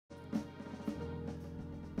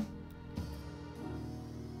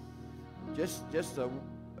just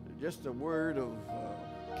a word of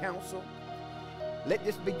counsel. Let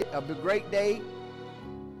this be a great day.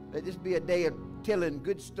 Let this be a day of telling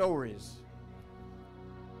good stories.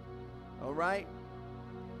 All right?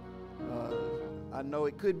 I know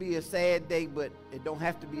it could be a sad day, but it don't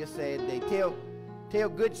have to be a sad day. Tell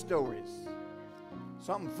good stories.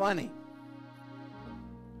 Something funny.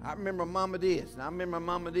 I remember Mama this, and I remember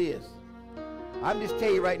Mama this. I'll just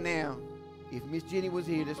tell you right now, if Miss Jenny was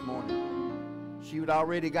here this morning, she would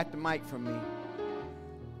already got the mic from me.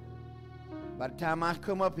 By the time I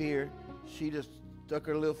come up here, she just stuck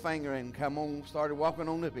her little finger and started walking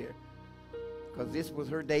on up here. Because this was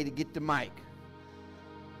her day to get the mic.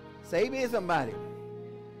 Say amen, somebody.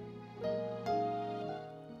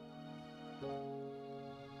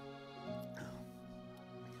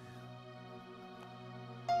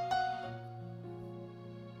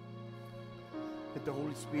 Let the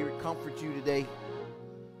Holy Spirit comfort you today.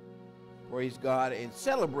 Praise God, and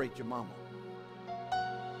celebrate your mama.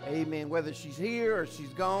 Amen. Whether she's here or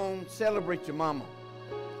she's gone, celebrate your mama.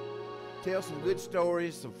 Tell some good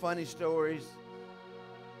stories, some funny stories,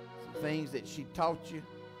 some things that she taught you.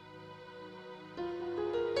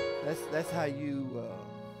 That's how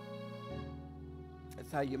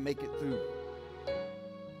you make it through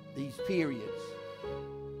these periods.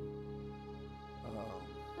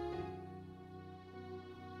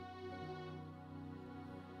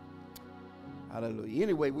 Hallelujah.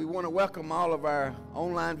 Anyway, we want to welcome all of our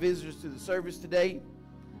online visitors to the service today.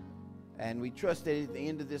 And we trust that at the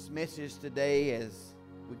end of this message today, as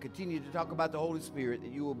we continue to talk about the Holy Spirit,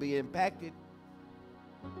 that you will be impacted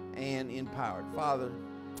and empowered. Father,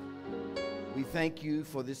 we thank you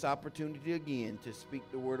for this opportunity again to speak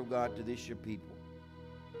the word of God to this your people.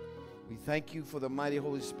 We thank you for the mighty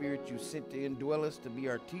Holy Spirit you sent to indwell us, to be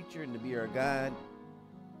our teacher and to be our guide.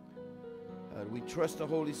 We trust the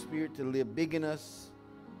Holy Spirit to live big in us,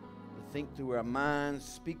 to think through our minds,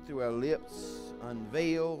 speak through our lips,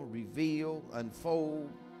 unveil, reveal, unfold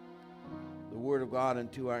the Word of God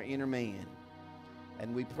unto our inner man.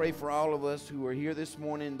 And we pray for all of us who are here this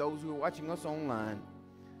morning, those who are watching us online.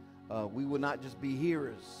 We will not just be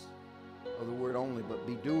hearers of the Word only, but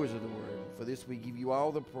be doers of the Word. For this we give you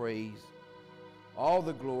all the praise, all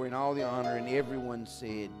the glory, and all the honor. And everyone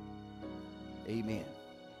said, amen.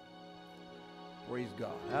 Praise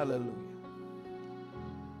God. Hallelujah.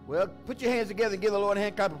 Well, put your hands together and give the Lord a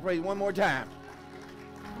hand clap of praise one more time.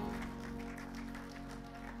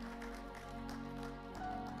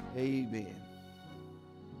 Amen.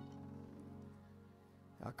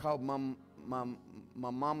 I called my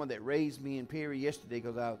mama that raised me in Perry yesterday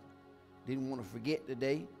because I didn't want to forget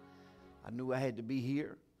today. I knew I had to be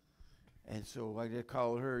here. And so I just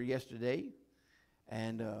called her yesterday.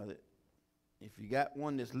 And if you got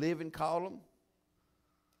one that's living, call them.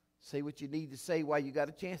 Say what you need to say while you got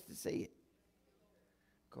a chance to say it.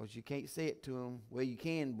 Because you can't say it to them. Well, you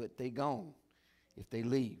can, but they gone if they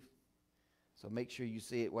leave. So make sure you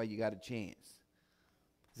say it while you got a chance.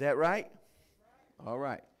 Is that right? All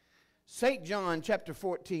right. St. John chapter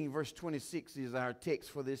 14, verse 26 is our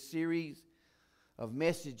text for this series of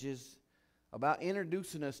messages about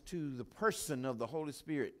introducing us to the person of the Holy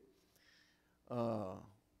Spirit.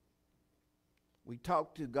 We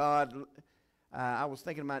talked to God. I was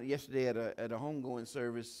thinking about it yesterday at a homegoing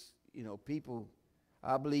service. You know, people,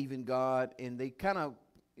 I believe in God, and they kind of,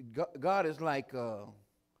 God is like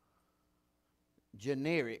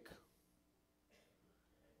generic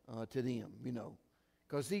to them, you know.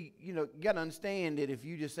 Because you got to understand that if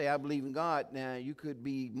you just say, I believe in God, now you could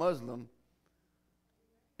be Muslim,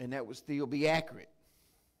 and that would still be accurate.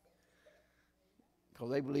 Because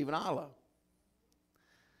they believe in Allah.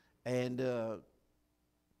 And,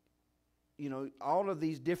 all of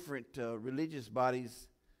these different religious bodies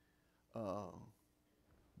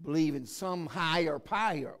believe in some higher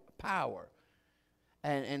power.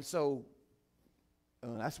 And so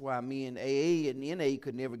that's why me and AA and NA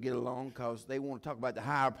could never get along, because they want to talk about the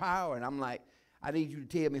higher power. And I'm like, I need you to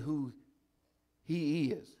tell me who he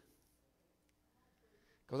is.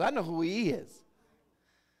 Because I know who he is.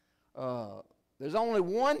 There's only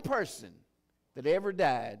one person that ever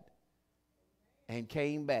died and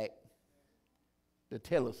came back to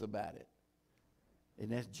tell us about it.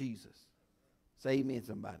 And that's Jesus. Say amen,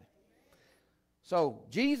 somebody. So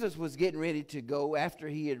Jesus was getting ready to go after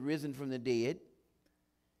he had risen from the dead,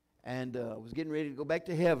 and was getting ready to go back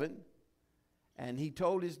to heaven. And he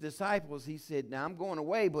told his disciples, he said, now I'm going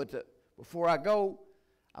away, but before I go,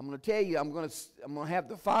 I'm going to tell you, I'm going to have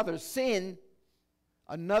the Father send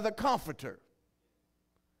another comforter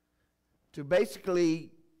to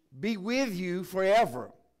basically be with you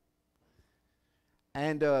forever.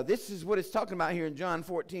 And this is what it's talking about here in John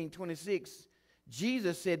 14:26.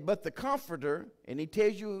 Jesus said, but the Comforter, and he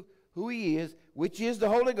tells you who he is, which is the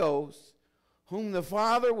Holy Ghost, whom the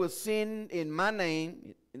Father will send in my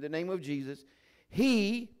name, in the name of Jesus,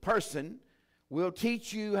 he, person, will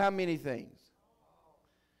teach you how many things?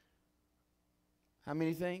 How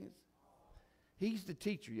many things? He's the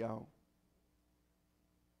teacher, y'all.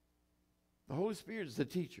 The Holy Spirit is the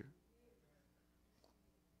teacher.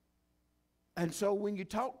 And so when you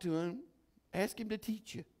talk to him, ask him to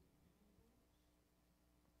teach you.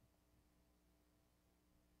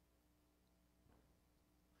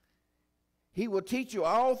 He will teach you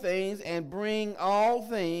all things and bring all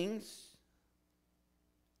things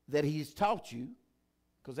that he's taught you,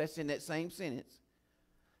 because that's in that same sentence.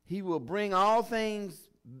 He will bring all things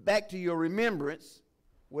back to your remembrance,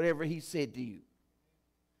 whatever he said to you.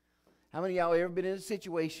 How many of y'all ever been in a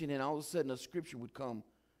situation and all of a sudden a scripture would come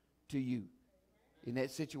to you in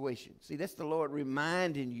that situation? See, that's the Lord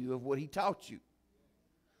reminding you of what he taught you.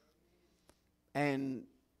 And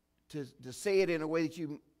to say it in a way that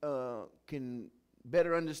you can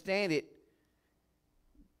better understand it,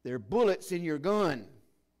 there are bullets in your gun.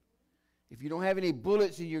 If you don't have any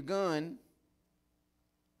bullets in your gun,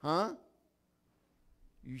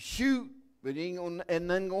 you shoot, but it ain't gonna, and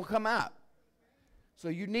nothing gonna come out. So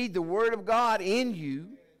you need the Word of God in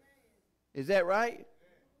you. Is that right?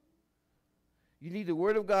 You need the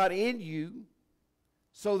Word of God in you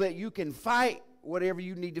so that you can fight whatever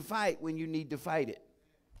you need to fight when you need to fight it.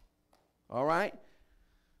 All right?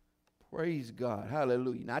 Praise God.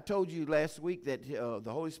 Hallelujah. Now, I told you last week that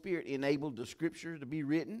the Holy Spirit enabled the Scripture to be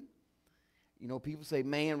written. You know, people say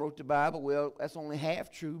man wrote the Bible. Well, that's only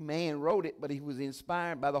half true. Man wrote it, but he was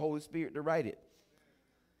inspired by the Holy Spirit to write it.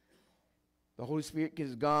 The Holy Spirit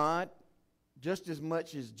is God just as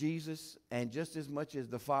much as Jesus and just as much as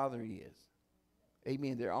the Father is.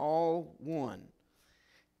 Amen. They're all one.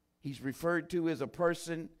 He's referred to as a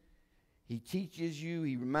person. He teaches you.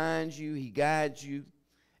 He reminds you. He guides you.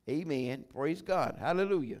 Amen. Praise God.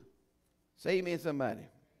 Hallelujah. Say amen, somebody.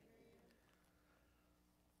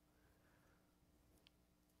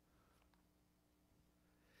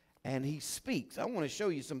 And he speaks. I want to show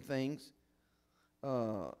you some things.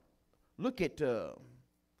 Look at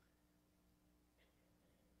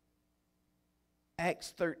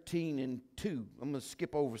Acts 13:2. I'm going to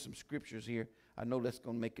skip over some scriptures here. I know that's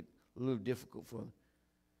going to make it a little difficult for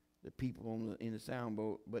the people in the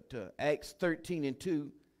soundboard. But Acts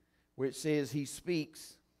 13:2, where it says he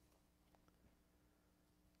speaks.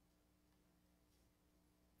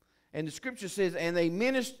 And the scripture says, and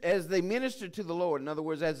as they ministered to the Lord, in other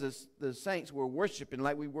words, as the saints were worshiping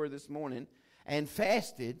like we were this morning, and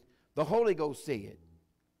fasted, the Holy Ghost said.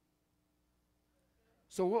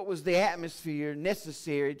 So what was the atmosphere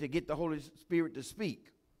necessary to get the Holy Spirit to speak?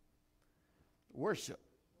 Worship.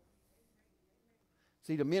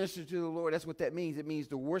 See, to minister to the Lord, that's what that means. It means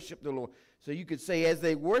to worship the Lord. So you could say, as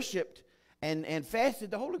they worshiped and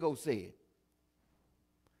fasted, the Holy Ghost said,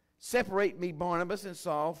 separate me, Barnabas and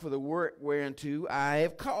Saul, for the work whereunto I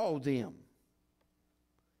have called them.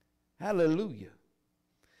 Hallelujah.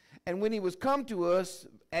 And when he was come to us,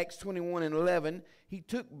 Acts 21:11, he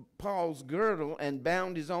took Paul's girdle and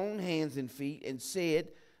bound his own hands and feet and said,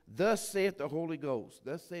 thus saith the Holy Ghost.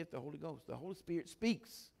 Thus saith the Holy Ghost. The Holy Spirit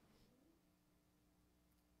speaks.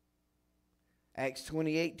 Acts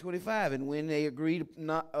 28:25, and when they agreed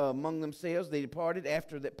not among themselves, they departed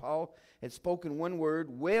after that Paul had spoken one word.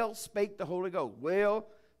 Well spake the Holy Ghost. Well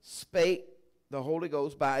spake the Holy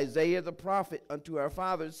Ghost by Isaiah the prophet unto our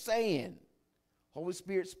fathers, saying, Holy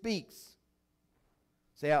Spirit speaks.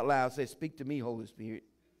 Say out loud, say, speak to me, Holy Spirit.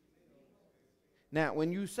 Now,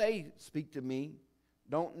 when you say speak to me,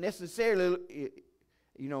 don't necessarily,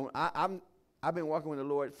 you know, I've been walking with the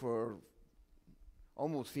Lord for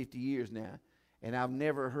almost 50 years now, and I've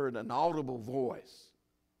never heard an audible voice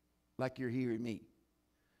like you're hearing me.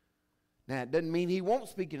 Now, it doesn't mean he won't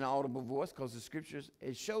speak in an audible voice, because the scriptures,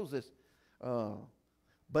 it shows us.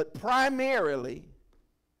 But primarily,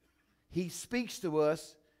 he speaks to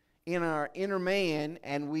us in our inner man,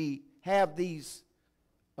 and we have these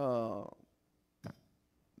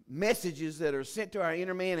messages that are sent to our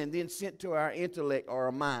inner man and then sent to our intellect or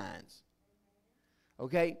our minds.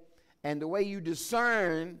 Okay? And the way you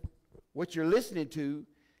discern what you're listening to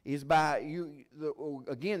is by,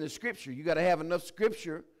 again, the scripture. You got to have enough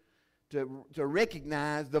scripture to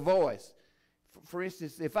recognize the voice. For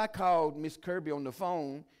instance, if I called Miss Kirby on the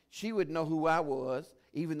phone, she would know who I was,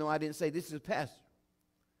 even though I didn't say, this is Pastor.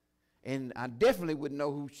 And I definitely would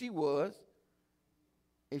know who she was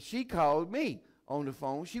if she called me on the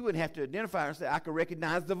phone. She wouldn't have to identify her and say, I could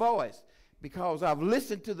recognize the voice. because I've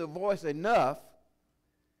listened to the voice enough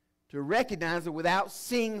to recognize it without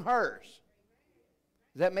seeing hers.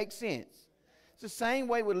 Does that make sense? It's the same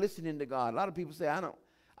way with listening to God. A lot of people say,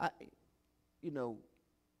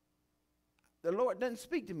 the Lord doesn't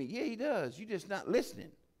speak to me. Yeah, he does. You're just not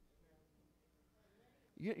listening.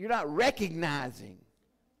 You're not recognizing.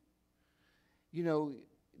 You know,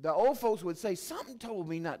 the old folks would say, something told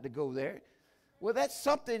me not to go there. Well, that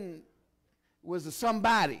something was a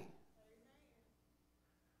somebody.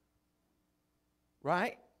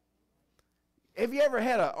 Right? Have you ever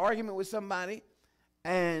had an argument with somebody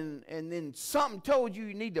and then something told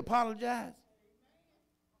you need to apologize?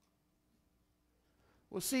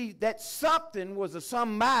 Well, see, that something was a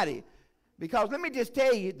somebody. Because let me just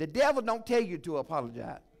tell you, the devil don't tell you to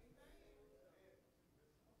apologize.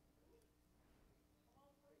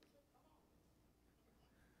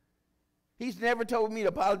 He's never told me to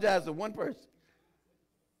apologize to one person.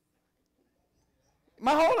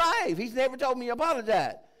 My whole life, he's never told me to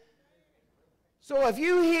apologize. So if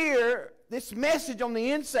you hear this message on the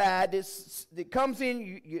inside that comes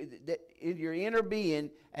in your inner being,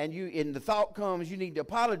 and the thought comes, you need to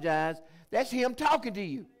apologize, that's him talking to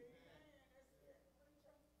you.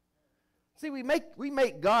 See, we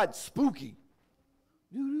make God spooky.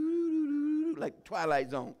 Like Twilight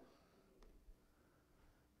Zone.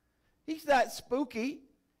 He's not spooky.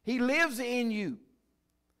 He lives in you.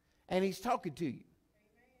 And he's talking to you.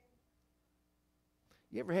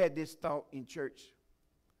 You ever had this thought in church?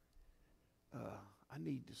 I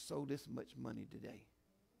need to sow this much money today.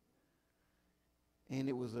 And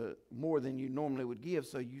it was more than you normally would give,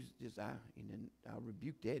 so you just, I'll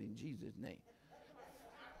rebuke that in Jesus' name.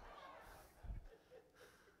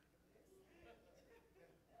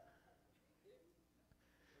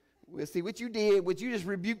 Well, see, what you did, you just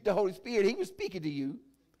rebuked the Holy Spirit. He was speaking to you.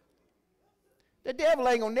 The devil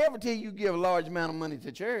ain't going to never tell you give a large amount of money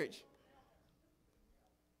to church.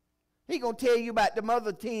 He going to tell you about the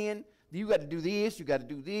other 10. You got to do this, you got to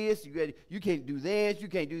do this, you can't do this, you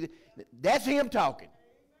can't do this. That's him talking.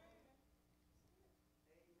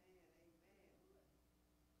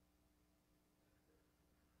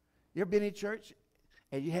 You ever been in church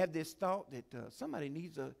and you have this thought that somebody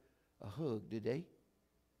needs a hug today?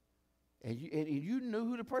 And you knew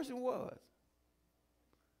who the person was.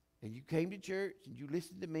 And you came to church and you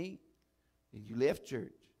listened to me and you left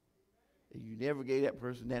church. And you never gave that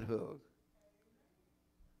person that hug.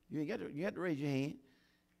 You have to raise your hand.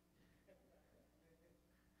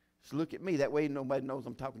 Just look at me. That way nobody knows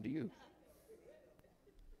I'm talking to you.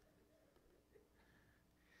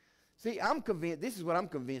 See, I'm convinced, this is what I'm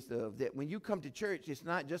convinced of, that when you come to church, it's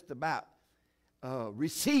not just about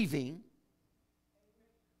receiving.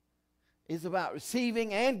 It's about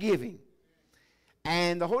receiving and giving.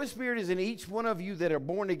 And the Holy Spirit is in each one of you that are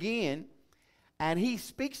born again, and he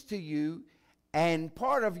speaks to you, and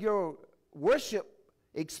part of your worship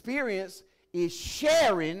experience is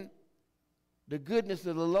sharing the goodness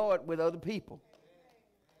of the Lord with other people.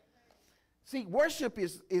 See, worship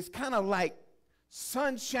is kind of like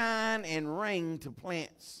sunshine and rain to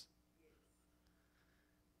plants.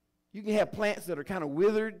 You can have plants that are kind of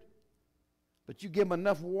withered, but you give them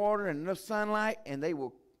enough water and enough sunlight, and they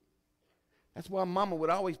will. That's why Mama would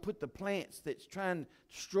always put the plants that's trying to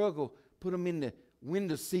struggle, put them in the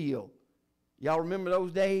windowsill. Y'all remember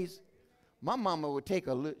those days? My mama would take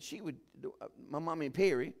a look. My mama and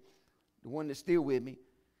Perry, the one that's still with me,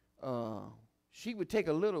 she would take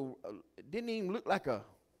a little, it didn't even look like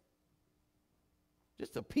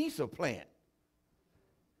just a piece of plant.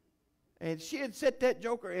 And she'd set that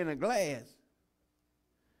joker in a glass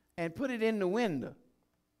and put it in the window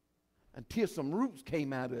until some roots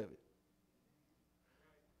came out of it.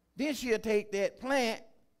 Then she'll take that plant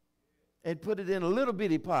and put it in a little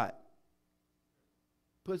bitty pot.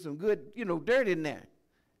 Put some good, dirt in there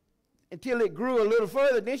until it grew a little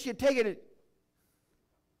further. Then she'll take it.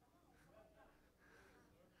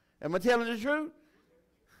 Am I telling the truth?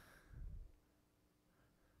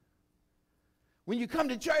 When you come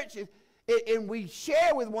to church and we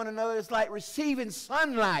share with one another, it's like receiving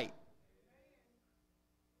sunlight.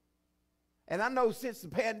 And I know since the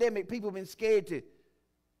pandemic, people have been scared to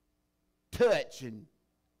touch and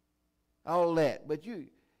all that. But you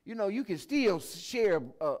can still share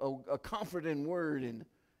a comforting word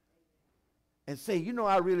and say,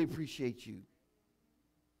 I really appreciate you.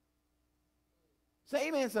 Say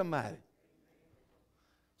amen, somebody.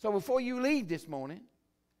 So before you leave this morning,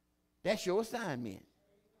 that's your assignment.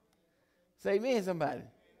 Say amen, somebody.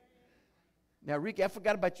 Now, Ricky, I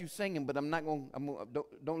forgot about you singing, but I'm not going to,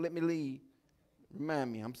 don't let me leave.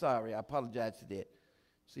 Remind me. I'm sorry. I apologize for that.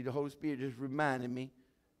 See, the Holy Spirit just reminded me.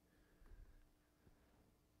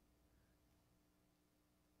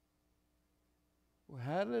 Well,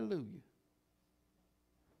 hallelujah.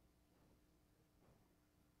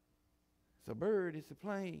 It's a bird, it's a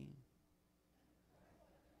plane.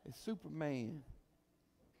 It's Superman.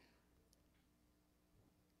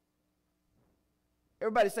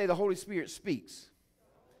 Everybody say the Holy Spirit speaks.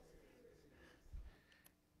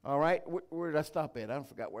 All right, where did I stop at? I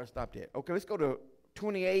forgot where I stopped at. Okay, let's go to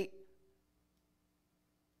 28.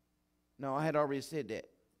 No, I had already said that.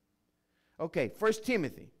 Okay, 1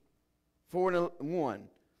 Timothy 4:1.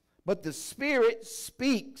 But the Spirit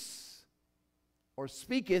speaks, or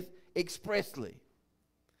speaketh expressly,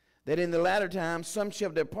 that in the latter times some shall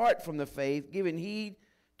depart from the faith, giving heed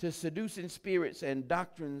to seducing spirits and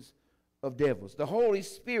doctrines of devils. The Holy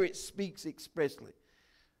Spirit speaks expressly.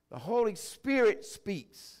 The Holy Spirit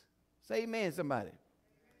speaks. Say amen, somebody.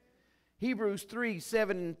 Hebrews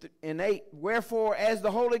 3:7-8. Wherefore, as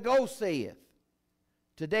the Holy Ghost saith,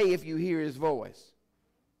 today if you hear his voice,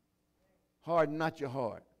 harden not your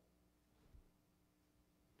heart.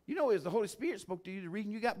 You know, as the Holy Spirit spoke to you, the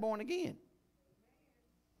reason you got born again.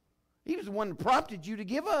 He was the one that prompted you to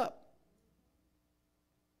give up.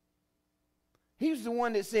 He was the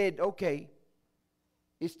one that said, okay,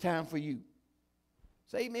 it's time for you.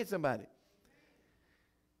 Say amen, somebody.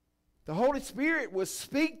 The Holy Spirit will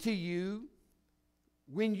speak to you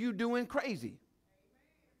when you're doing crazy.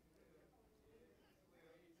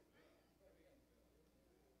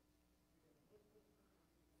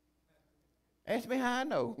 Ask me how I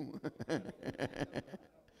know.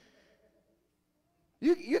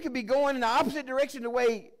 You could be going in the opposite direction the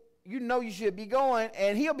way you know you should be going,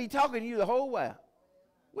 and he'll be talking to you the whole while.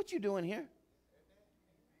 What you doing here?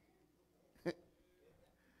 It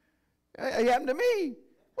happened to me.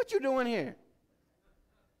 What you doing here?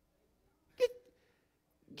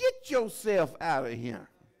 Get yourself out of here.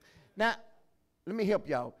 Now, let me help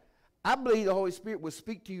y'all. I believe the Holy Spirit will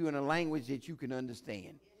speak to you in a language that you can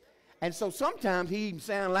understand. And so sometimes he even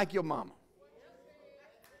sounds like your mama.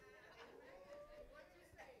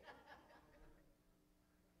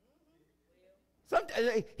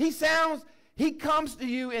 Sometimes he comes to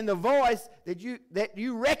you in the voice that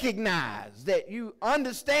you recognize, that you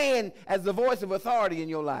understand as the voice of authority in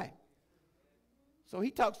your life. So he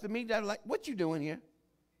talks to me, I'm like, what you doing here?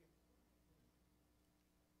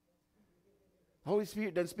 Holy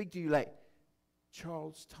Spirit doesn't speak to you like,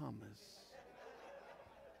 Charles Thomas,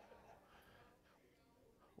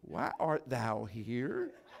 why art thou here?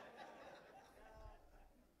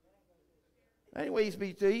 Anyway, he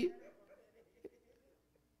speaks to you.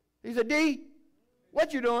 He said, D,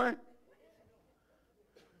 what you doing?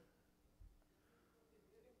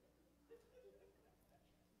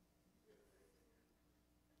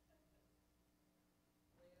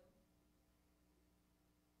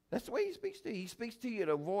 That's the way he speaks to you. He speaks to you in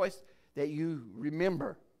a voice that you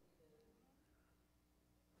remember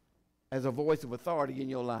as a voice of authority in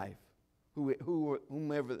your life,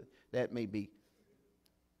 whomever that may be.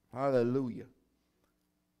 Hallelujah.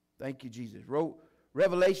 Thank you, Jesus.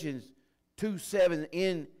 Revelations 2:7,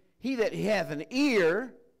 in he that hath an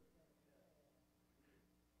ear,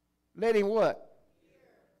 let him what?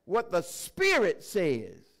 What the Spirit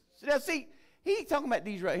says. So now see, he ain't talking about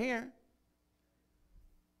these right here.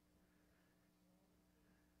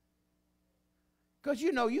 Because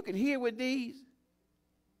you know you can hear with these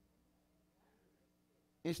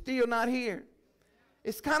and still not hear.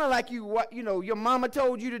 It's kind of like your mama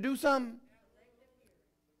told you to do something.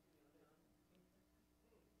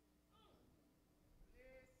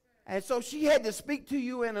 And so she had to speak to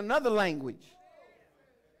you in another language.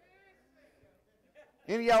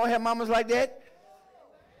 Any of y'all have mamas like that?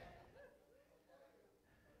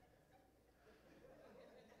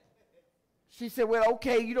 She said, well,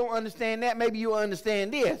 okay, you don't understand that. Maybe you'll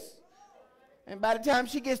understand this. And by the time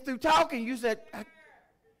she gets through talking, you said,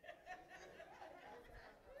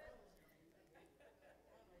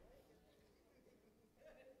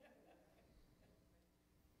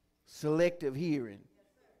 selective hearing.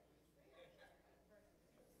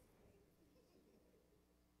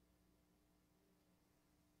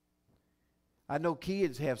 I know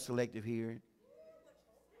kids have selective hearing.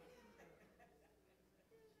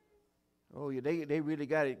 Oh yeah, they really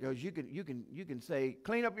got it, because you can say,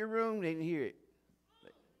 clean up your room, they didn't hear it.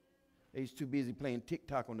 They're too busy playing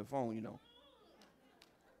TikTok on the phone, you know.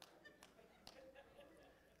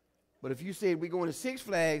 But if you said we're going to Six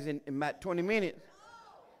Flags in about 20 minutes,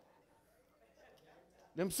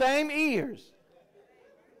 them same ears.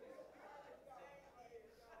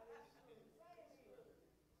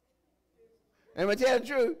 Am I telling the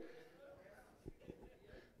truth?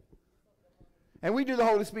 And we do the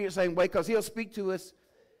Holy Spirit the same way, because he'll speak to us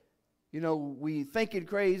You know, we thinking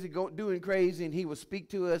crazy, doing crazy, and he will speak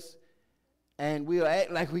to us, and we'll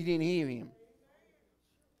act like we didn't hear him.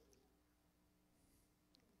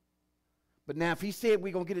 But now if he said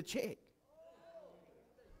we're going to get a check.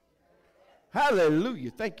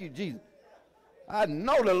 Hallelujah. Thank you, Jesus. I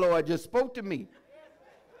know the Lord just spoke to me.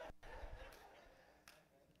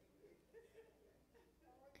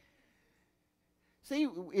 See,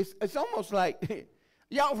 it's almost like,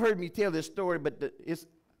 y'all have heard me tell this story, but it's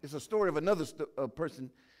a story of another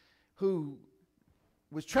person who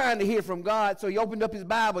was trying to hear from God, so he opened up his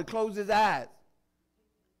Bible and closed his eyes.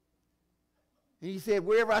 And he said,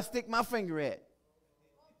 wherever I stick my finger at,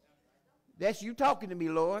 that's you talking to me,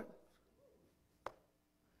 Lord.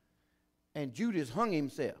 And Judas hung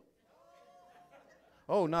himself.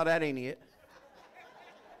 Oh, no, that ain't it.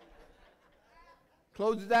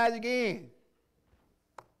 Close his eyes again.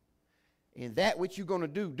 And that which you're going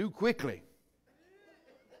to do quickly.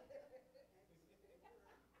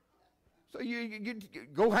 So you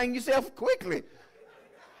go hang yourself quickly.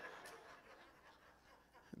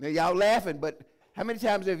 Now, y'all laughing, but how many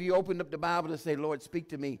times have you opened up the Bible and say, Lord, speak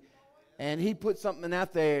to me? And he put something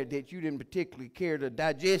out there that you didn't particularly care to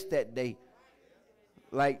digest that day.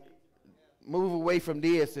 Like, move away from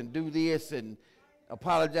this and do this and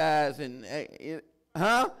apologize and,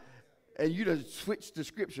 And you just switch the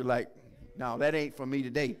scripture like, no, that ain't for me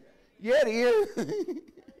today. Yeah, it is.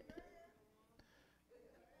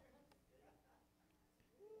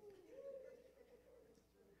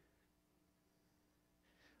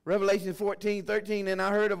 Revelation 14:13, and I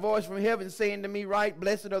heard a voice from heaven saying to me, Right,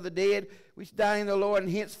 blessed are the dead which die in the Lord,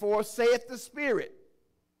 and henceforth saith the Spirit,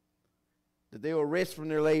 that they will rest from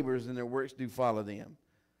their labors, and their works do follow them.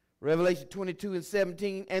 Revelation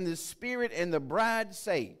 22:17, and the Spirit and the bride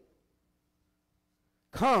say,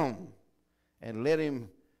 Come, and let him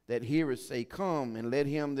that heareth say, Come, and let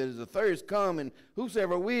him that is athirst come, and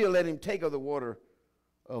whosoever will, let him take of the water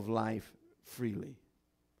of life freely.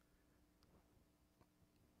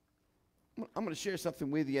 I'm going to share something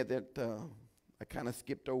with you that I kind of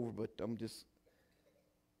skipped over, but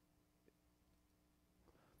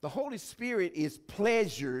the Holy Spirit is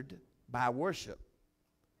pleasured by worship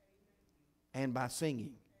and by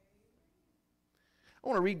singing. I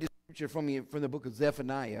want to read this scripture from the book of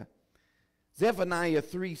Zephaniah. Zephaniah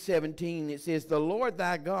 3:17, it says, The Lord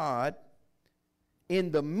thy God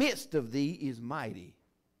in the midst of thee is mighty.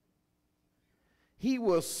 He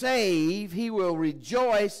will save, he will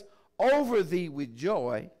rejoice over thee with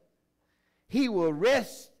joy. He will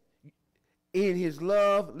rest in his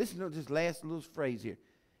love. Listen to this last little phrase here.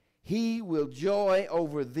 He will joy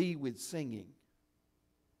over thee with singing.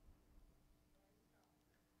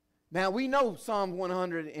 Now we know Psalm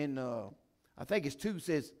 100 and I think it's 2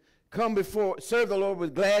 says, Come before, serve the Lord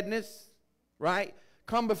with gladness, right?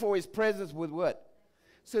 Come before his presence with what?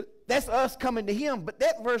 So that's us coming to him. But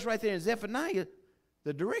that verse right there in Zephaniah,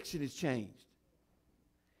 the direction has changed.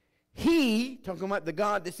 He, talking about the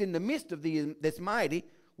God that's in the midst of thee, that's mighty,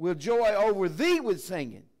 will joy over thee with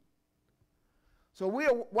singing. So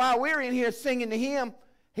while we're in here singing to him,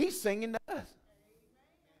 he's singing to us.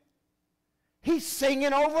 He's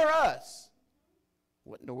singing over us.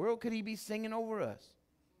 What in the world could he be singing over us?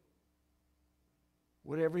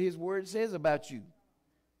 Whatever his word says about you.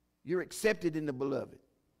 You're accepted in the beloved.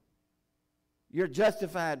 You're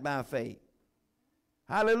justified by faith.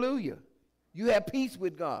 Hallelujah. You have peace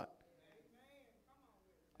with God.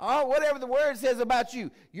 Oh, whatever the word says about you,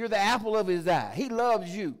 you're the apple of his eye. He loves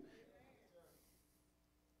you.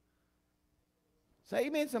 Say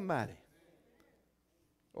amen, somebody.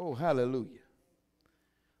 Oh, hallelujah.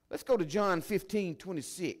 Let's go to John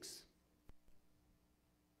 15:26.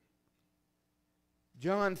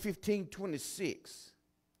 John 15:26.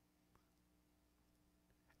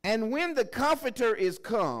 And when the Comforter is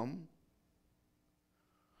come,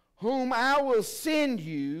 whom I will send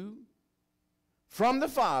you from the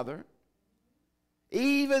Father,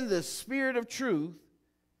 even the Spirit of truth,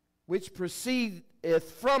 which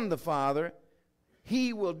proceedeth from the Father,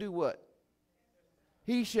 he will do what?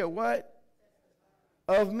 He shall what?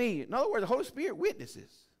 Of me. In other words, the Holy Spirit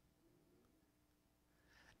witnesses.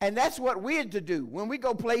 And that's what we're to do. When we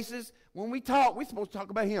go places, when we talk, we're supposed to talk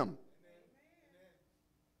about him.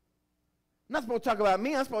 I'm not supposed to talk about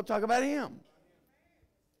me, I'm supposed to talk about him.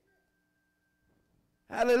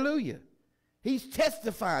 Hallelujah. He's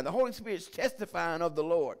testifying. The Holy Spirit's testifying of the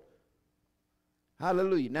Lord.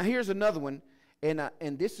 Hallelujah. Now here's another one, and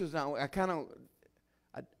this is I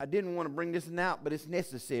didn't want to bring this one out, but it's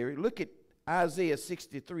necessary. Look at Isaiah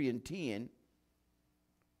 63:10.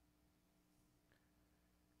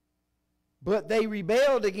 But they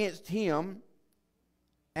rebelled against him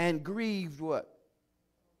and grieved what?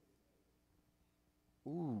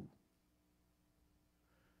 Ooh.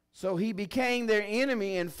 So he became their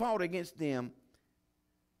enemy and fought against them.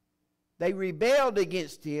 They rebelled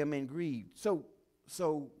against him and grieved.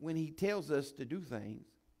 So when he tells us to do things,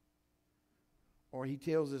 or he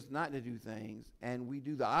tells us not to do things, and we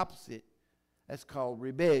do the opposite, that's called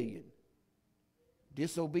rebellion,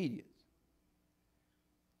 disobedience.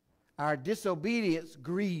 Our disobedience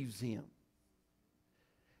grieves him.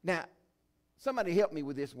 Now, somebody helped me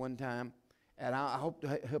with this one time, and I hope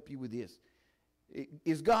to help you with this.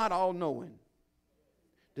 Is God all-knowing?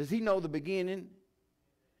 Does he know the beginning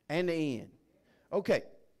and the end? Okay.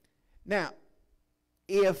 Now,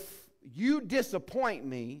 if you disappoint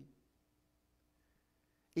me,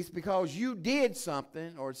 it's because you did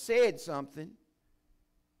something or said something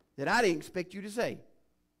that I didn't expect you to say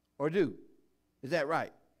or do. Is that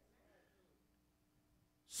right?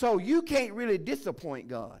 So you can't really disappoint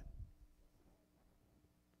God.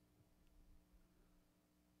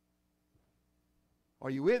 Are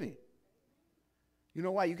you with me? You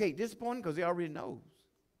know why you can't disappoint him? Because he already knows.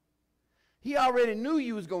 He already knew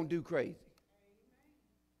you was going to do crazy.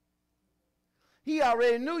 He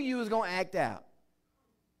already knew you was going to act out.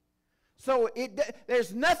 So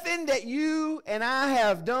there's nothing that you and I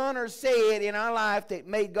have done or said in our life that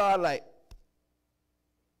made God like,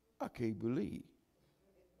 I can't believe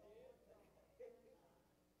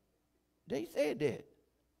they said that.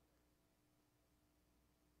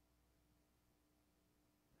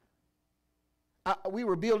 We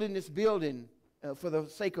were building this building for the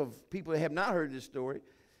sake of people that have not heard this story.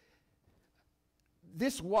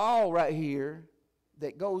 This wall right here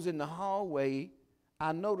that goes in the hallway,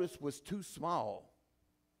 I noticed was too small.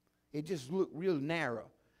 It just looked real narrow.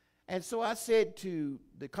 And so I said to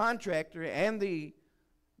the contractor and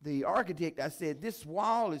the architect, I said, this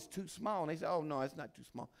wall is too small. And they said, oh, no, it's not too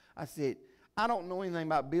small. I said, I don't know anything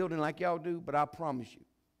about building like y'all do, but I promise you,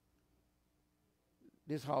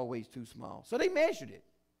 this hallway is too small. So they measured it.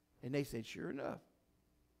 And they said, sure enough,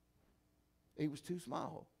 it was too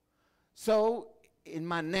small. So in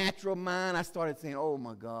my natural mind, I started saying, oh,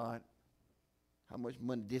 my God, how much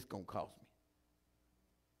money this going to cost me?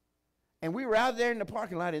 And we were out there in the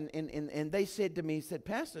parking lot, and they said to me, said,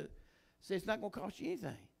 Pastor, said, it's not going to cost you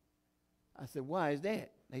anything. I said, why is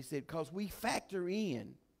that? They said, because we factor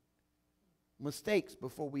in mistakes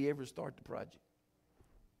before we ever start the project.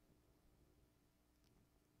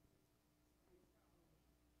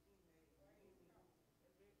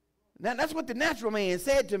 Now, that's what the natural man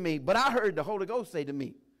said to me, but I heard the Holy Ghost say to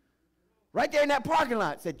me, right there in that parking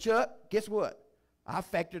lot, said, Chuck, guess what? I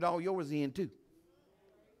factored all yours in too.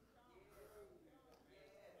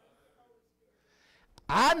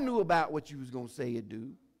 I knew about what you was going to say and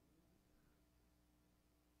do.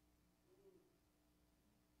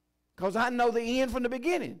 Because I know the end from the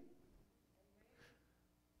beginning.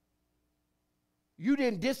 You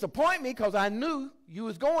didn't disappoint me because I knew you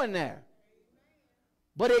was going there.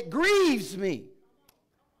 But it grieves me.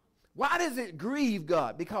 Why does it grieve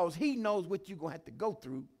God? Because he knows what you're going to have to go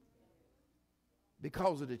through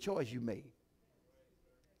because of the choice you made.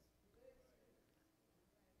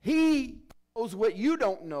 He knows what you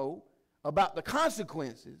don't know about the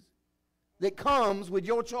consequences that comes with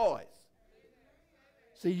your choice.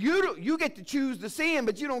 See, you get to choose the sin,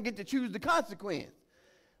 but you don't get to choose the consequence.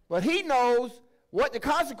 But he knows what the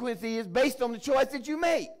consequence is based on the choice that you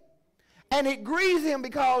make. And it grieves him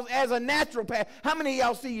because as a natural parent, how many of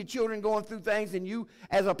y'all see your children going through things and you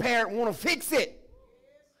as a parent want to fix it?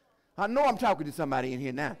 I know I'm talking to somebody in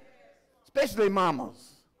here now, especially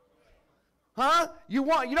mamas. Huh? You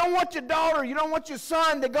don't want your daughter, you don't want your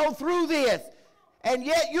son to go through this, and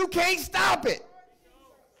yet you can't stop it.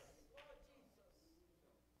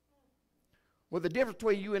 Well, the difference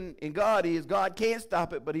between you and God is God can't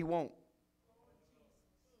stop it, but he won't.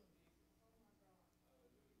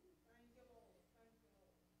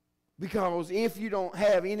 Because if you don't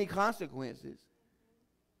have any consequences,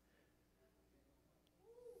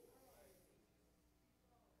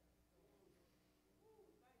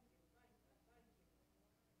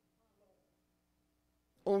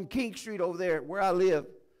 on King Street over there where I live,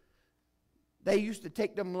 they used to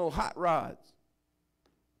take them little hot rods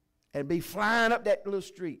and be flying up that little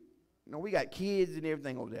street. You know, we got kids and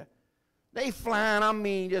everything over there. They flying, I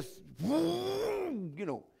mean, just, you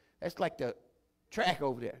know, that's like the track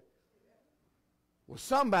over there. Well,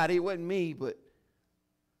 somebody, it wasn't me, but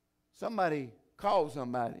somebody called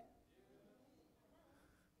somebody.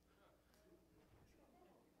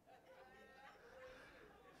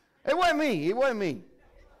 It wasn't me. It wasn't me.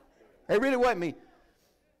 It really wasn't me.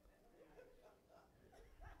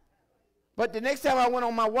 But the next time I went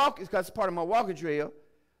on my walk, it's because it's part of my walking trail,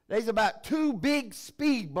 there's about 2 big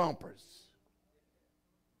speed bumpers.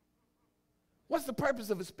 What's the purpose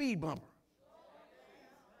of a speed bumper?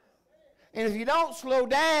 And if you don't slow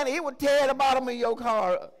down, it will tear the bottom of your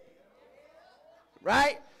car up.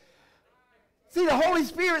 Right? See, the Holy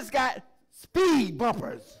Spirit's got speed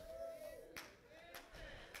bumpers.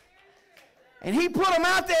 And he put them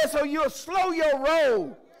out there so you'll slow your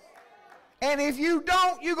roll. And if you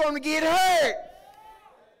don't, you're going to get hurt.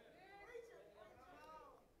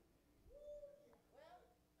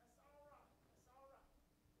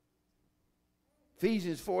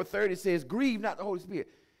 Ephesians 4:30 says, grieve not the Holy Spirit.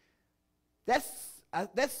 Like I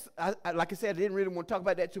said, I didn't really want to talk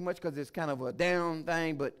about that too much because it's kind of a down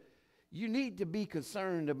thing, but you need to be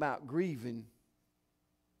concerned about grieving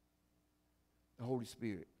the Holy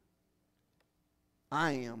Spirit.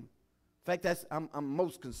 I am. In fact, I'm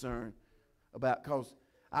most concerned about, because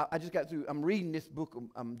I just got through, I'm reading this book,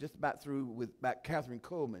 I'm just about through about Catherine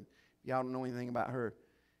Coleman. Y'all don't know anything about her,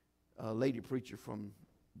 a lady preacher from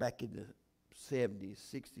back in the 70s,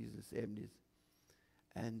 60s and 70s.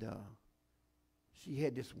 And she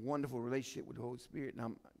had this wonderful relationship with the Holy Spirit.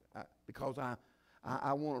 And because I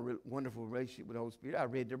want a wonderful relationship with the Holy Spirit, I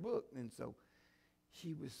read their book. And so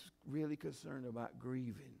she was really concerned about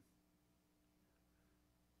grieving.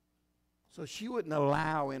 So she wouldn't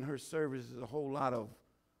allow in her services a whole lot of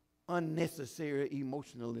unnecessary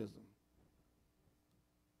emotionalism.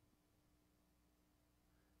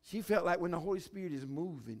 She felt like when the Holy Spirit is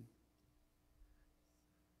moving,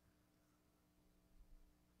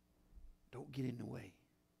 don't get in the way.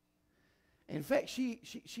 In fact, she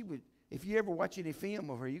would, if you ever watch any film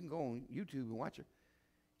of her, you can go on YouTube and watch her.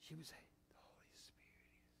 She would say, the Holy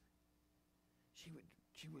Spirit is.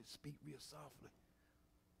 She would speak real softly.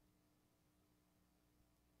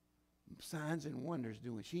 Signs and wonders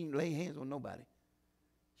doing. She didn't lay hands on nobody.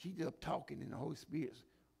 She just up talking, and the Holy Spirit's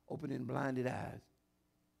opening blinded eyes,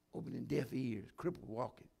 opening deaf ears, crippled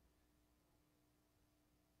walking.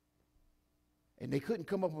 And they couldn't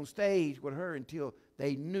come up on stage with her until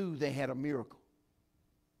they knew they had a miracle.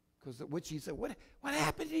 Because what she said, what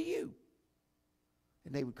happened to you?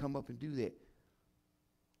 And they would come up and do that.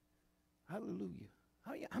 Hallelujah.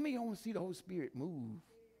 How many of you want to see the Holy Spirit move?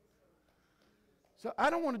 So I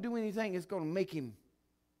don't want to do anything that's going to make him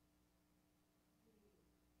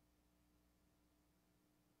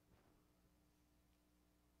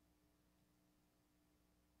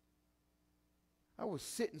I was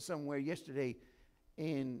sitting somewhere yesterday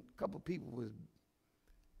and a couple of people was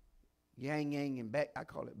yang and back, I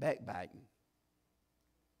call it backbiting.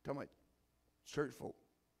 Talking about church folk.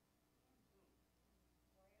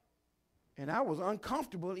 And I was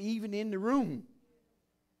uncomfortable even in the room.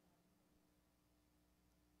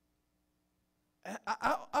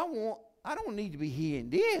 I don't need to be hearing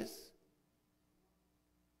this.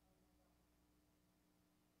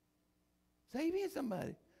 Say amen,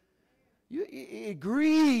 somebody. It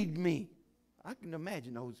grieved me. I can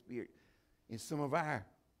imagine the Holy Spirit in some of our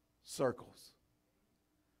circles.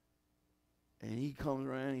 And he comes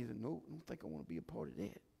around and he says, no, I don't think I want to be a part of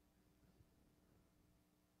that.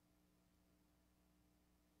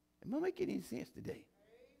 Am I making any sense today?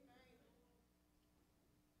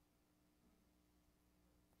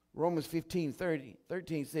 Romans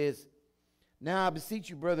 15:13 says, now I beseech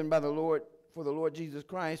you, brethren, by the Lord, for the Lord Jesus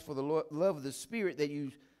Christ, for the love of the Spirit that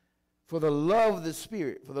you that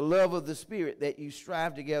you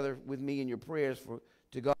strive together with me in your prayers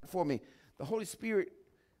to God for me. The Holy Spirit,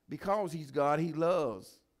 because he's God, he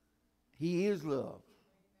loves. He is love.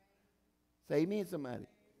 Say amen, somebody.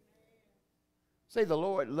 Say, the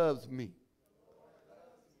Lord loves me.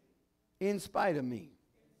 In spite of me.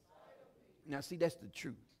 Now, see, that's the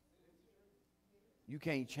truth. You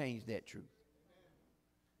can't change that truth.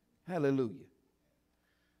 Hallelujah.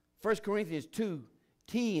 1 Corinthians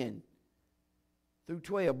 2:10 through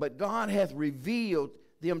 12. But God hath revealed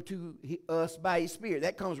them to us by his Spirit.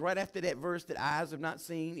 That comes right after that verse that eyes have not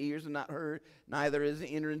seen, ears have not heard, neither is it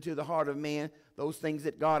entered into the heart of man, those things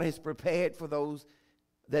that God has prepared for those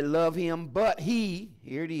that love him. But he,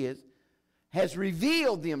 here it is, has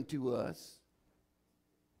revealed them to us.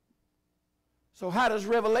 So how does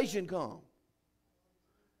revelation come?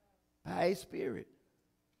 By his Spirit.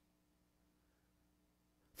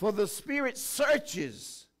 For the Spirit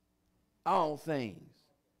searches all things,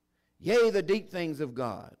 yea, the deep things of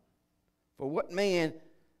God. For what man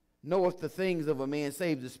knoweth the things of a man,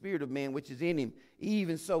 save the spirit of man which is in him?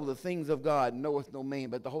 Even so the things of God knoweth no man,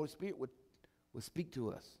 but the Holy Spirit would speak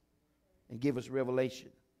to us and give us revelation.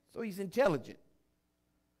 So he's intelligent.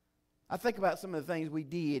 I think about some of the things we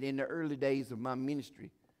did in the early days of my ministry.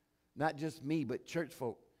 Not just me, but church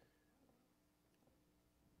folk.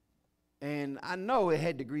 And I know it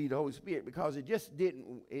had to grieve the Holy Spirit because it just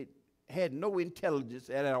didn't, it had no intelligence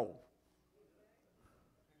at all.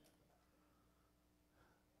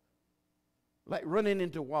 Like running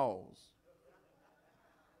into walls.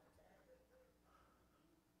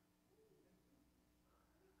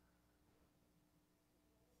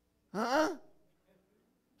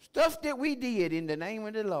 Stuff that we did in the name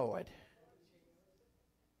of the Lord.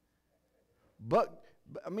 But,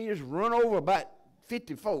 I mean, just run over about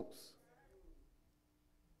 50 folks.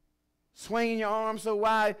 Swinging your arms so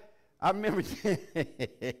wide. I remember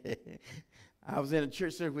I was in a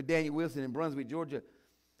church service with Daniel Wilson in Brunswick, Georgia.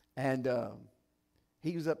 And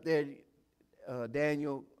he was up there,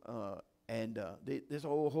 Daniel, and this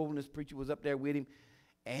old holiness preacher was up there with him.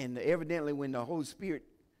 And evidently when the Holy Spirit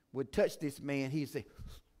would touch this man, he'd say,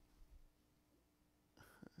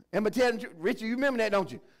 am I telling you, Richard, you remember that,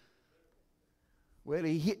 don't you? Well,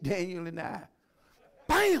 he hit Daniel in the eye.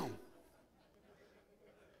 Bam!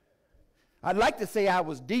 I'd like to say I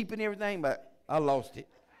was deep in everything, but I lost it.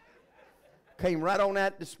 Came right on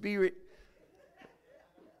out the Spirit,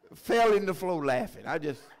 fell in the floor laughing.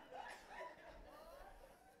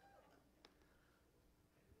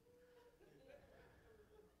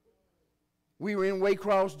 We were in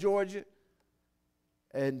Waycross, Georgia,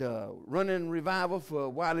 and running revival for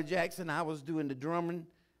Wiley Jackson. I was doing the drumming.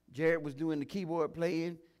 Jared was doing the keyboard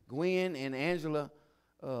playing. Gwen and Angela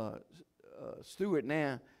Stewart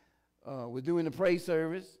now was doing the praise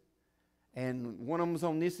service. And one of them was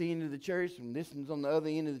on this end of the church, and this one's on the other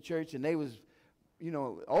end of the church, and they was, you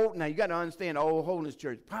know, old. Now you got to understand the old holiness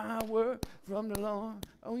church. Power from the Lord.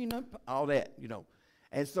 Oh, you know, all that, you know.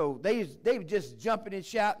 And so they were just jumping and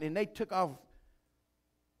shouting, and they took off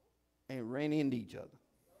and ran into each other.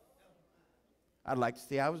 I'd like to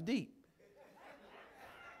say I was deep.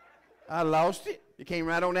 I lost it. It came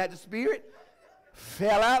right on at the Spirit.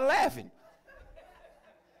 Fell out laughing.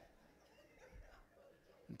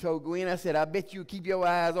 And told Gwen, I said, I bet you'll keep your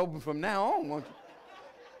eyes open from now on, won't you?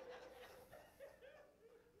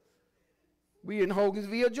 We in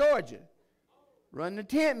Hogansville, Georgia. Running a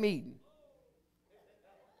tent meeting.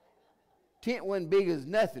 Tent wasn't big as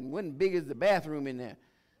nothing. Wasn't big as the bathroom in there.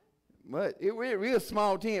 But it was a real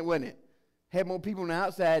small tent, wasn't it? Had more people on the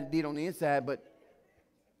outside than did on the inside, but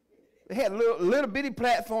it had a little bitty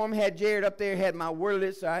platform. Had Jared up there, had my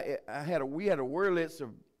Wurlitzer. We had a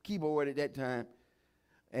Wurlitzer keyboard at that time.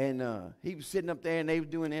 And he was sitting up there, and they were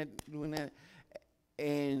doing that.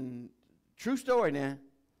 And true story now,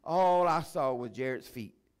 all I saw was Jared's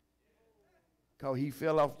feet. Because he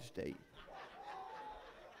fell off the stage.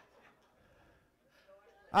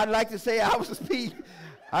 I'd like to say I was deep.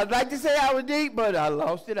 I'd like to say I was deep, but I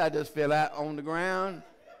lost it. I just fell out on the ground.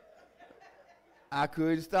 I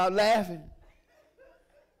couldn't stop laughing.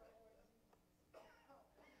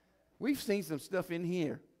 We've seen some stuff in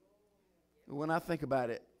here. When I think about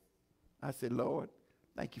it, I said, Lord,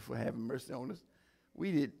 thank you for having mercy on us.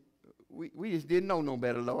 We just didn't know no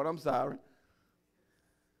better, Lord. I'm sorry.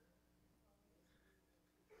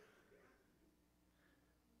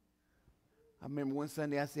 I remember one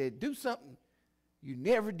Sunday I said, do something you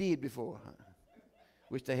never did before.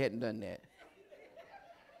 Wish they hadn't done that.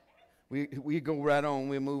 We go right on,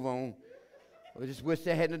 we'll move on. I just wish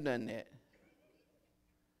they hadn't done that.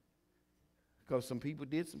 Because some people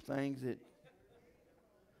did some things that,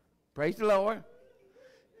 praise the Lord.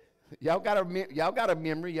 Y'all got a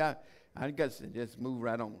memory. I got to just move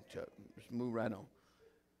right on, Chuck. Just move right on.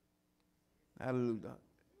 Hallelujah.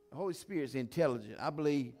 The Holy Spirit's intelligent. I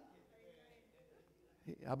believe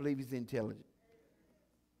he's intelligent.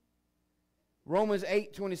 Romans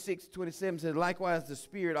 8:26-27 says, likewise the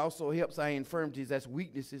Spirit also helps our infirmities, that's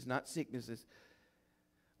weaknesses, not sicknesses.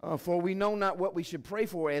 For we know not what we should pray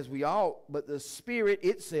for as we ought, but the Spirit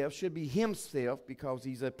itself should be himself, because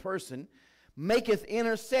he's a person, maketh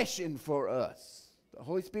intercession for us. The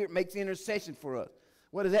Holy Spirit makes intercession for us.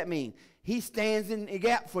 What does that mean? He stands in a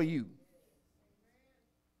gap for you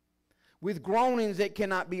with groanings that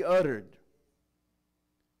cannot be uttered.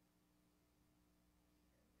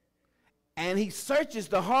 And he searches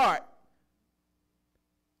the heart.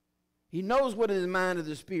 He knows what is in the mind of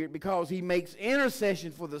the Spirit, because he makes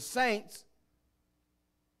intercession for the saints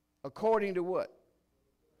according to what?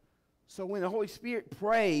 So when the Holy Spirit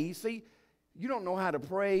prays, see, you don't know how to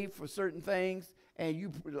pray for certain things, and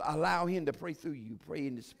you allow him to pray through you. You pray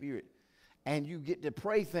in the Spirit. And you get to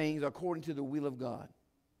pray things according to the will of God.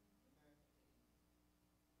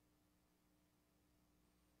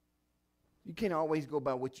 You can't always go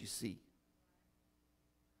by what you see.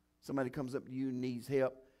 Somebody comes up to you and needs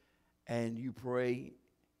help, and you pray,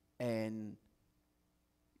 And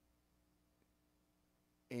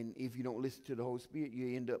if you don't listen to the Holy Spirit,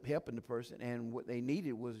 you end up helping the person. And what they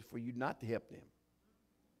needed was for you not to help them.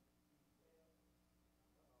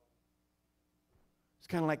 It's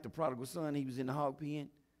kind of like the prodigal son. He was in the hog pen.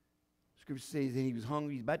 Scripture says that he was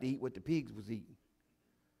hungry. He's about to eat what the pigs was eating.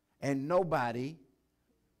 And nobody,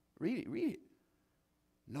 read it.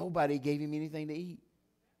 Nobody gave him anything to eat.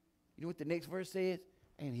 You know what the next verse says?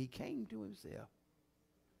 And he came to himself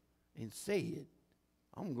and said,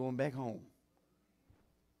 I'm going back home.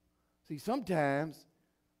 See, sometimes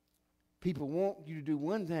people want you to do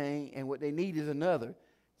one thing and what they need is another.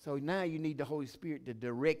 So now you need the Holy Spirit to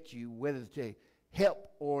direct you whether to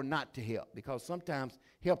help or not to help. Because sometimes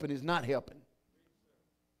helping is not helping.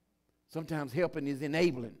 Sometimes helping is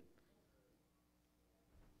enabling.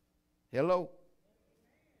 Hello?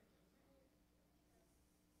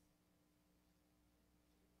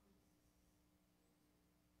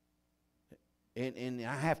 And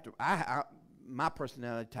I have to, my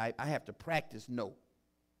personality type, I have to practice no.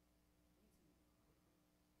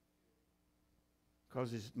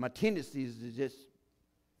 Because my tendency is to just,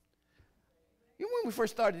 you know, when we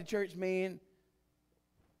first started the church, man,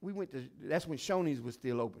 we went to, that's when Shoney's was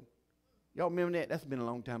still open. Y'all remember that? That's been a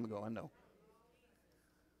long time ago, I know.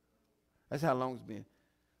 That's how long it's been.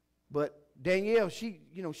 But Danielle, she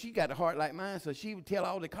got a heart like mine, so she would tell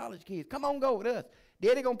all the college kids, come on, go with us.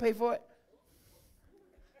 Daddy gonna pay for it.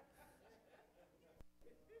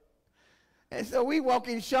 And so we walk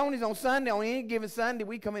in Shoney's on Sunday. On any given Sunday,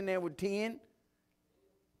 we come in there with 10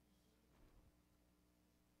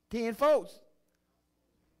 folks.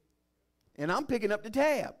 And I'm picking up the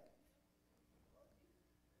tab.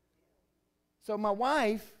 So my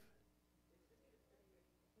wife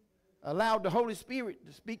allowed the Holy Spirit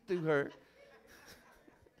to speak through her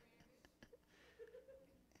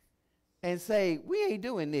and say, we ain't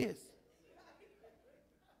doing this.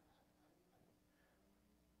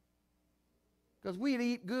 Because we'd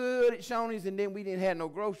eat good at Shoney's and then we didn't have no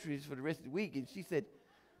groceries for the rest of the week. And she said,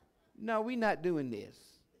 no, we're not doing this.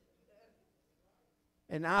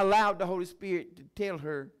 And I allowed the Holy Spirit to tell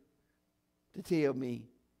her, to tell me,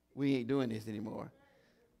 we ain't doing this anymore.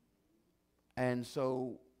 And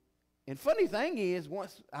so, and funny thing is,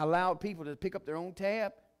 once I allowed people to pick up their own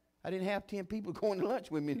tab, I didn't have 10 people going to lunch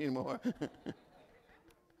with me anymore.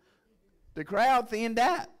 The crowd thinned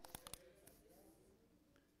out.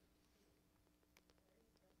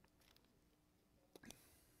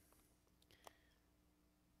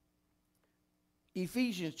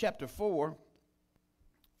 Ephesians chapter 4,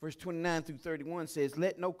 verse 29 through 31 says,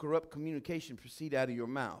 let no corrupt communication proceed out of your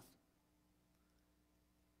mouth,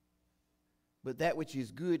 but that which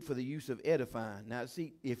is good for the use of edifying. Now,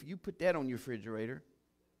 see, if you put that on your refrigerator,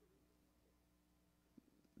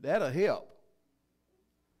 that'll help.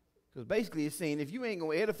 Because basically it's saying if you ain't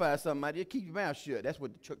going to edify somebody, just keep your mouth shut. That's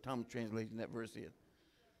what the Chuck Thomas translation that verse is.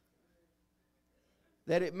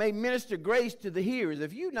 That it may minister grace to the hearers.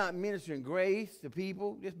 If you're not ministering grace to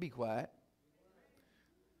people, just be quiet.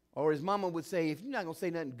 Or as Mama would say, if you're not going to say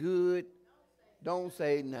nothing good, don't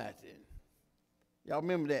say nothing. Y'all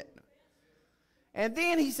remember that? And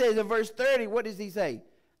then he says in verse 30, what does he say?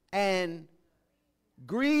 And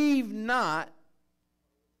grieve not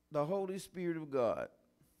the Holy Spirit of God,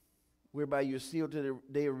 whereby you're sealed to the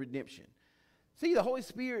day of redemption. See, the Holy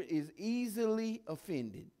Spirit is easily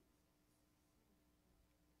offended.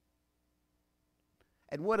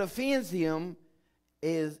 And what offends him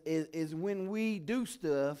is when we do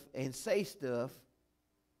stuff and say stuff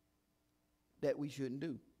that we shouldn't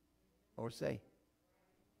do or say.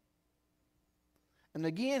 And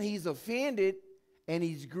again, he's offended and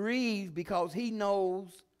he's grieved because he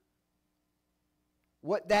knows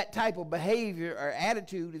what that type of behavior or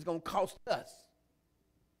attitude is going to cost us.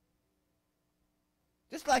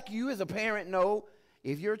 Just like you as a parent know,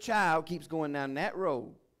 if your child keeps going down that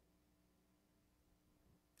road,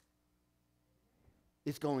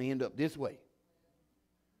 it's going to end up this way.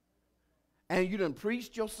 And you done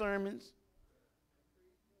preached your sermons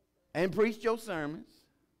and preached your sermons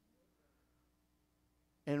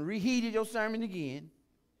and reheated your sermon again,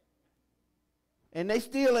 and they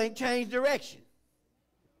still ain't changed direction.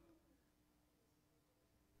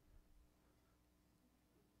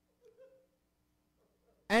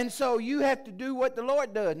 And so you have to do what the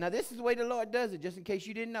Lord does. Now, this is the way the Lord does it, just in case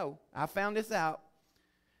you didn't know. I found this out.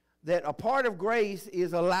 That a part of grace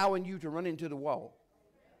is allowing you to run into the wall.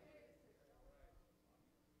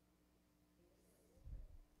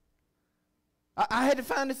 I had to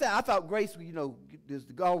find this out. I thought grace, is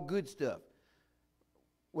all good stuff.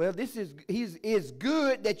 Well, it's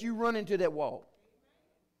good that you run into that wall.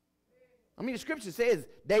 I mean, the scripture says,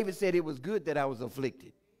 David said it was good that I was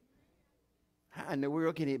afflicted. How in the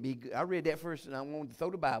world can it be good? I read that first and I wanted to throw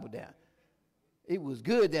the Bible down. It was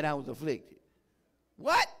good that I was afflicted.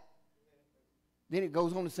 What? Then it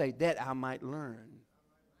goes on to say, that I might learn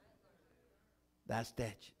thy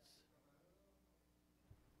statutes.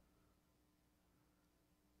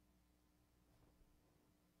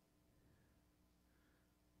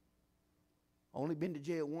 Only been to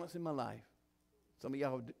jail once in my life. Some of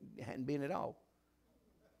y'all hadn't been at all.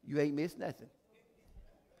 You ain't missed nothing.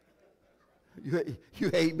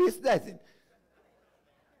 You ain't missed nothing.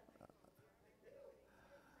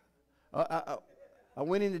 I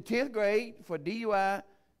went into 10th grade for DUI,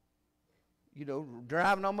 you know,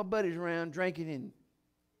 driving all my buddies around, drinking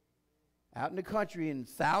out in the country in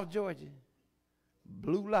South Georgia.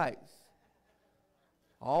 Blue lights.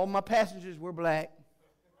 All my passengers were black.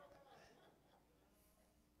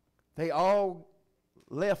 They all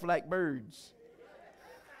left like birds.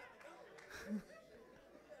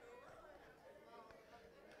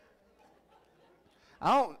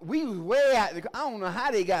 We was way out. I don't know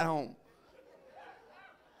how they got home.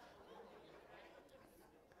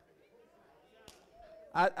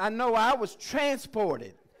 I know I was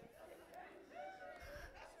transported.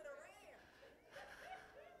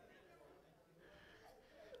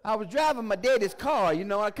 I was driving my daddy's car. You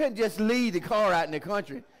know, I couldn't just leave the car out in the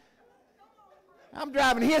country. I'm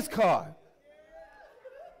driving his car.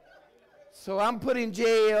 So I'm put in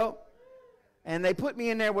jail, and they put me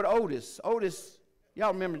in there with Otis. Otis,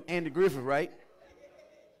 y'all remember Andy Griffith, right?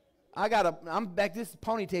 I'm back, this is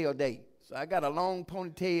ponytail day. So I got a long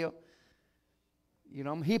ponytail. You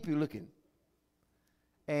know, I'm hippie looking.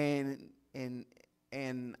 And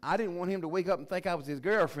I didn't want him to wake up and think I was his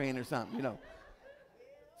girlfriend or something, you know.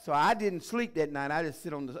 So I didn't sleep that night. I just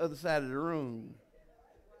sit on the other side of the room.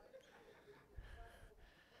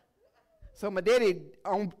 So my daddy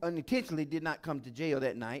unintentionally did not come to jail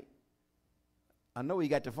that night. I know he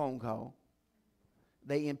got the phone call.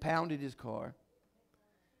 They impounded his car.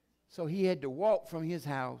 So he had to walk from his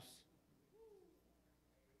house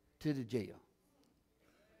to the jail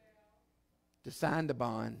to sign the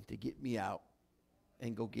bond to get me out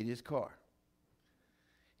and go get his car.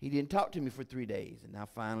 He didn't talk to me for 3 days, and I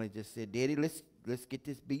finally just said, Daddy, let's get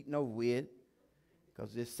this beating over with,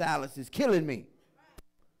 because this silence is killing me.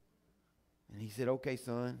 And he said, okay,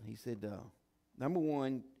 son. He said, number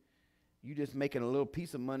one, you just making a little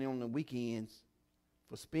piece of money on the weekends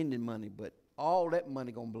for spending money, but all that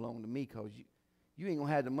money going to belong to me, because you ain't going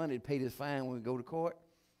to have the money to pay this fine when we go to court.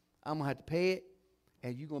 I'm going to have to pay it,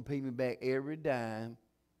 and you're going to pay me back every dime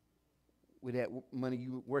with that money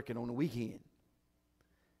you working on the weekend.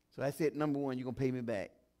 So I said, number one, you're going to pay me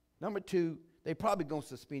back. Number two, they probably going to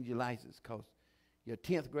suspend your license because you're a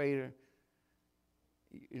 10th grader,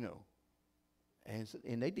 you know. And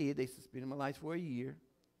they did. They suspended my license for a year.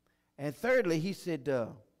 And thirdly, he said,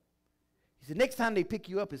 next time they pick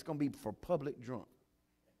you up, it's going to be for public drunk.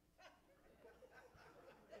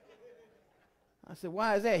 I said,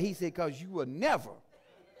 why is that? He said, because you will never,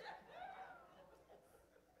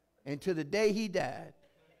 until the day he died,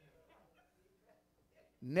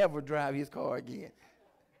 never drive his car again.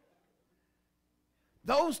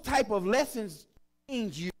 Those type of lessons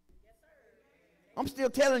change you. Yes, I'm still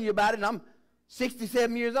telling you about it, and I'm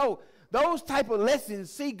 67 years old. Those type of lessons,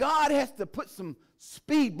 see, God has to put some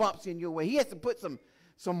speed bumps in your way. He has to put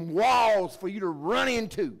some walls for you to run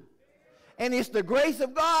into. And it's the grace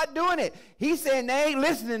of God doing it. He's saying they ain't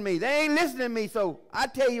listening to me. They ain't listening to me. So I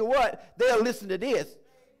tell you what, they'll listen to this.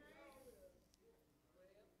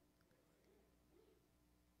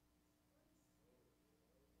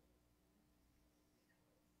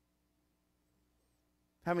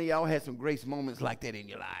 How many of y'all had some grace moments like that in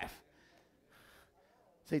your life?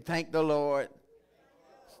 Say, thank the Lord.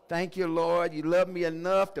 Thank you, Lord. You love me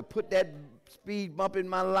enough to put that speed bump in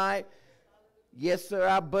my life. Yes, sir,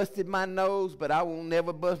 I busted my nose, but I won't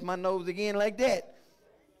never bust my nose again like that.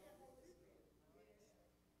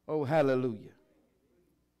 Oh, hallelujah.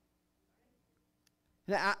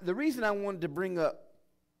 Now, the reason I wanted to bring up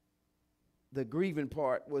the grieving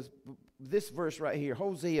part was this verse right here,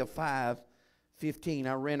 Hosea 5:15.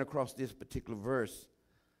 I ran across this particular verse.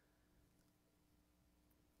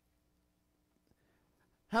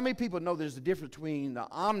 How many people know there's a difference between the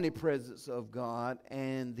omnipresence of God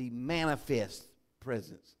and the manifest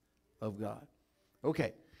presence of God?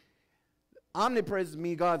 Okay. Omnipresence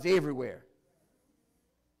means God's everywhere.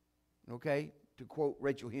 Okay? To quote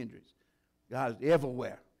Rachel Hendricks, God is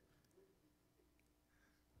everywhere.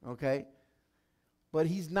 Okay? But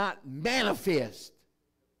he's not manifest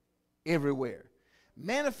everywhere.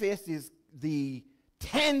 Manifest is the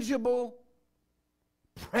tangible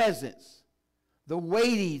presence, the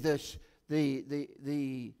weighty, the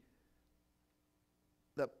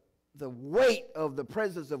weight of the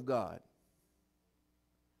presence of God.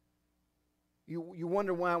 You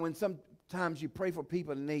wonder why when sometimes you pray for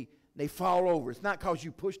people and they fall over. It's not because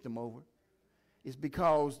you pushed them over. It's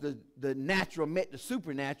because the natural met the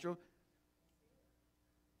supernatural,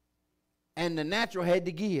 and the natural had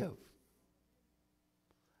to give.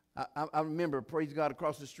 I remember, praise God,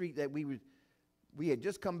 across the street that we had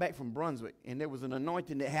just come back from Brunswick, and there was an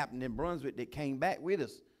anointing that happened in Brunswick that came back with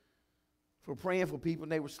us for praying for people,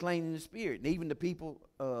 and they were slain in the spirit. And even the people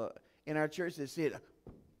in our church that said,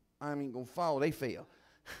 I ain't going to fall, they fell.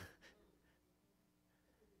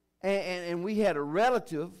 and we had a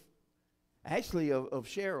relative, actually of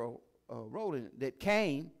Cheryl Rowland, that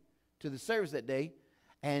came to the service that day,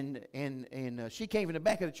 and she came from the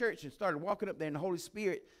back of the church and started walking up there, and the Holy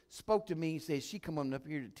Spirit spoke to me and said, she coming up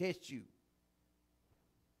here to test you.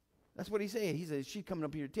 That's what he said. He said, she's coming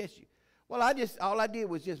up here to test you. Well, all I did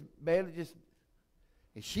was just barely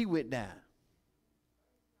and she went down.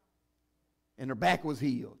 And her back was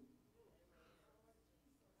healed.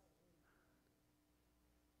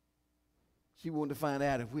 She wanted to find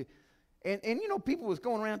out if and you know, people was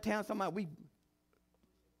going around town talking about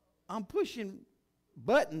I'm pushing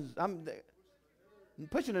buttons. I'm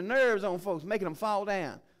pushing the nerves on folks, making them fall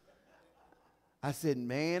down. I said,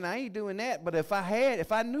 man, I ain't doing that. But if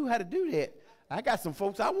I knew how to do that, I got some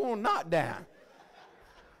folks I want to knock down.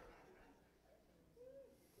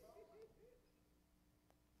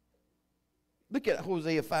 Look at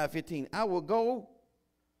Hosea 5:15. I will go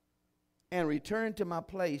and return to my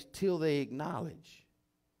place till they acknowledge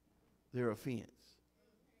their offense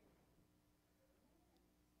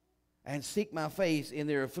and seek my face in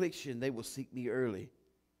their affliction. They will seek me early.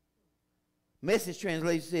 Message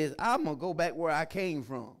translation says, I'm going to go back where I came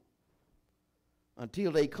from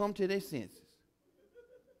until they come to their senses.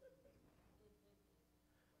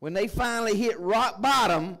 When they finally hit rock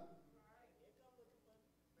bottom,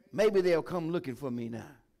 maybe they'll come looking for me now.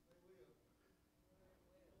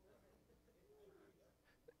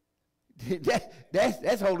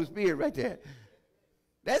 That's Holy Spirit right there.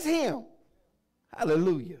 That's him.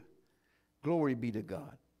 Hallelujah. Glory be to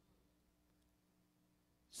God.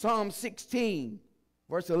 Psalm 16,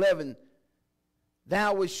 verse 11.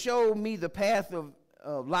 Thou wilt show me the path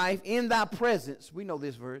of life. In thy presence, we know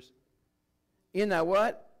this verse. In thy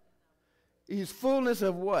what? Is fullness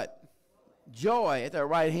of what? Joy. At thy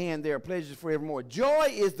right hand there are pleasures forevermore.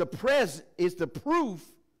 Joy is the proof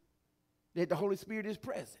that the Holy Spirit is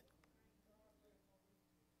present.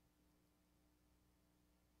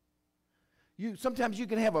 Sometimes you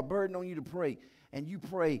can have a burden on you to pray, and you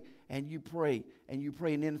pray, and you pray, and you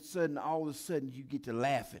pray, and then all of a sudden you get to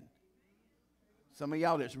laughing. Some of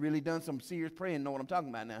y'all that's really done some serious praying know what I'm talking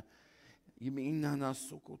about now. You mean,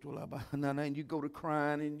 and you go to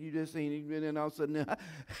crying, and you just ain't, and then all of a sudden,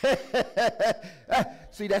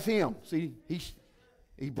 see, that's him. See,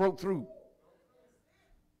 he broke through.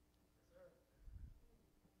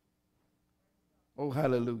 Oh,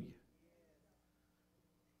 hallelujah.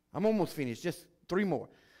 I'm almost finished. Just 3 more.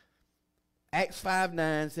 Acts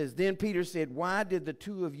 5:9 says, Then Peter said, Why did the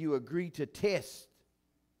two of you agree to test,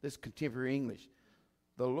 this contemporary English,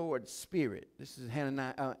 the Lord's Spirit? This is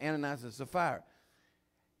Ananias and Sapphira.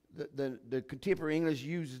 The contemporary English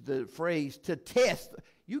uses the phrase to test.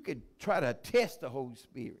 You could try to test the Holy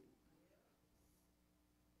Spirit.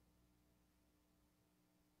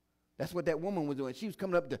 That's what that woman was doing. She was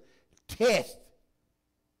coming up to test.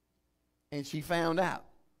 And she found out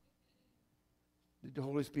that the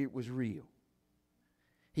Holy Spirit was real.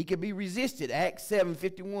 He could be resisted. Acts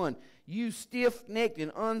 7:51. You stiff-necked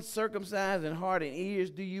and uncircumcised in heart and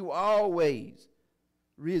ears, do you always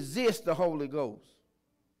resist the Holy Ghost?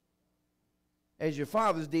 As your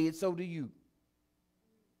fathers did, so do you.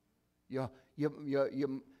 Your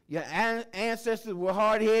ancestors were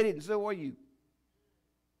hard-headed, and so are you.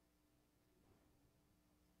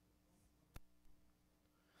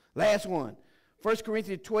 Last one. 1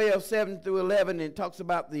 Corinthians 12:7-11, and it talks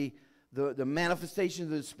about the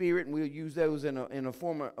manifestations of the Spirit, and we'll use those in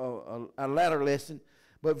a latter lesson.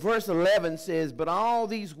 But verse 11 says, But all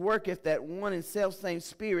these worketh that one and selfsame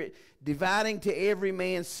Spirit, dividing to every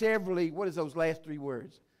man severally. What is those last 3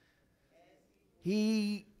 words?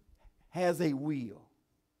 He has a will.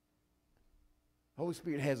 Holy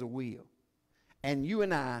Spirit has a will. And you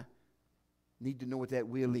and I need to know what that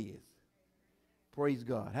will is. Praise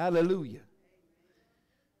God. Hallelujah.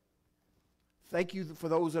 Thank you for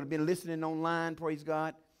those that have been listening online. Praise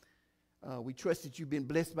God. We trust that you've been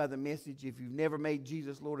blessed by the message. If you've never made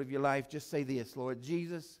Jesus Lord of your life, just say this, Lord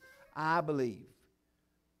Jesus, I believe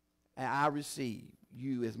and I receive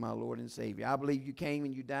you as my Lord and Savior. I believe you came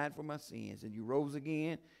and you died for my sins, and you rose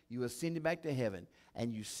again, you ascended back to heaven,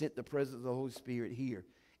 and you sent the presence of the Holy Spirit here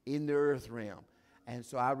in the earth realm. And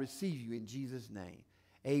so I receive you in Jesus' name.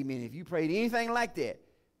 Amen. If you prayed anything like that,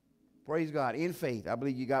 praise God, in faith, I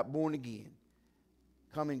believe you got born again.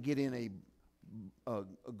 Come and get in a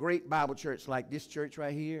great Bible church like this church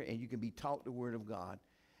right here, and you can be taught the Word of God.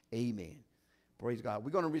 Amen. Praise God.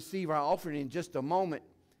 We're going to receive our offering in just a moment,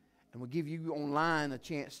 and we'll give you online a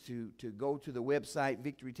chance to go to the website,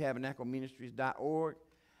 victorytabernacleministries.org,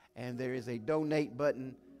 and there is a donate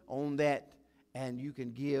button on that, and you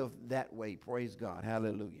can give that way. Praise God.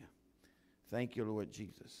 Hallelujah. Thank you, Lord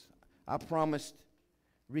Jesus. I promised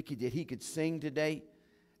Ricky that he could sing today.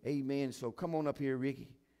 Amen. So come on up here, Ricky,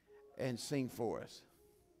 and sing for us.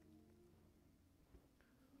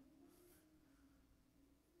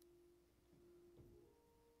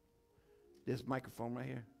 This microphone right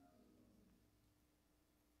here.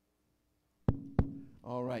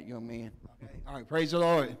 All right, young man. Okay. All right. Praise the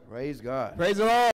Lord. Praise God. Praise the Lord.